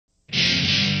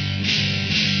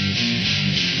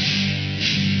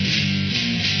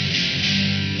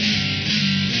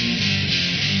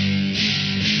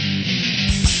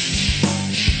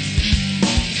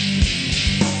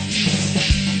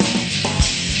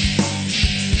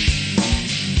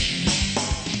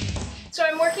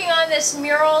this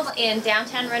mural in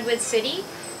downtown Redwood City.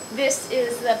 This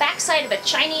is the backside of a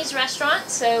Chinese restaurant,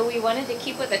 so we wanted to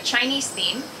keep with a Chinese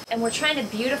theme. And we're trying to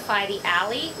beautify the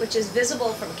alley, which is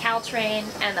visible from Caltrain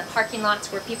and the parking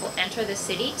lots where people enter the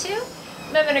city to.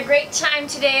 I'm having a great time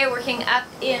today working up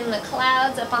in the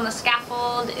clouds, up on the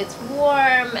scaffold. It's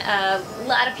warm, a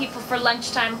lot of people for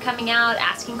lunchtime coming out,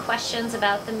 asking questions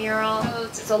about the mural.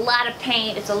 It's a lot of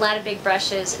paint, it's a lot of big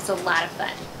brushes, it's a lot of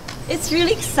fun. It's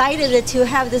really excited to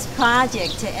have this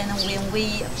project, and when we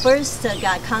first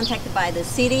got contacted by the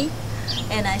city,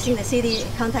 and I think the city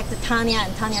contacted Tanya,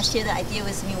 and Tanya shared the idea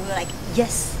with me, we were like,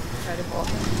 yes. Incredible.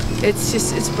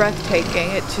 It's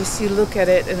breathtaking. It just, you look at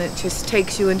it and it just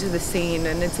takes you into the scene,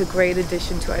 and it's a great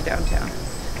addition to our downtown.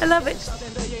 I love it.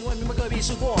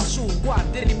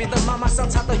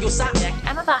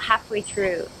 I'm about halfway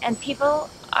through, and people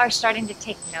are starting to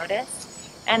take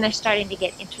notice, and they're starting to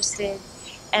get interested,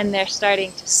 and they're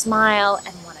starting to smile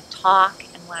and want to talk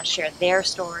and want to share their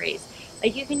stories.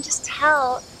 Like, you can just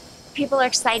tell people are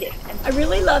excited. I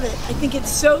really love it. I think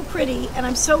it's so pretty, and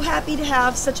I'm so happy to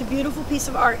have such a beautiful piece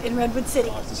of art in Redwood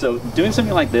City. So doing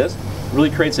something like this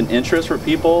really creates an interest for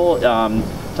people.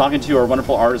 Talking to our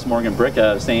wonderful artist Morgan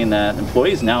Bricka, saying that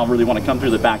employees now really want to come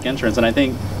through the back entrance, and I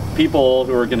think people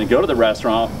who are going to go to the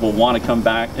restaurant will want to come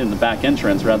back in the back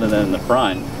entrance rather than in the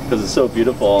front because it's so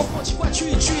beautiful. I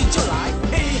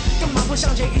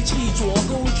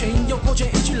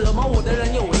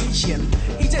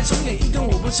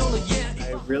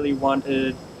really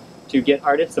wanted to get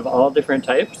artists of all different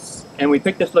types, and we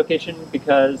picked this location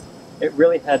because it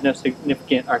really had no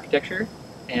significant architecture,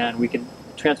 and we could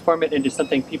transform it into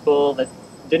something people that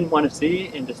didn't want to see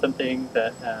into something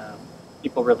that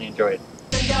people really enjoyed.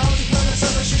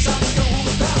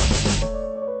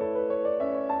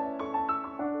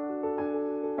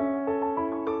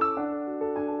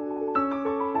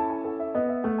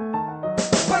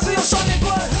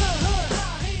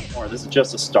 This is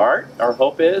just a start. Our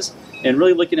hope is, and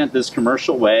really looking at this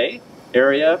commercial way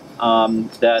area,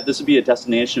 that this would be a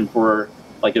destination for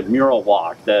like a mural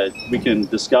walk that we can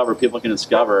discover, people can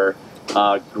discover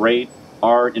great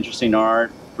art, interesting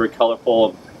art, very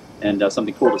colorful, and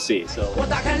something cool to see. So.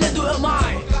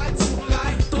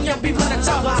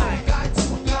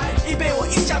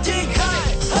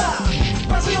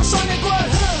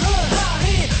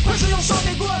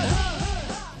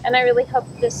 And I really hope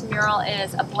this mural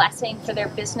is a blessing for their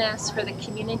business, for the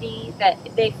community, that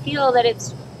they feel that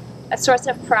it's a source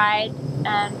of pride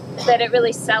and that it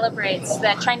really celebrates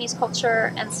the Chinese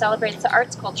culture and celebrates the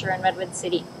arts culture in Redwood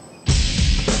City.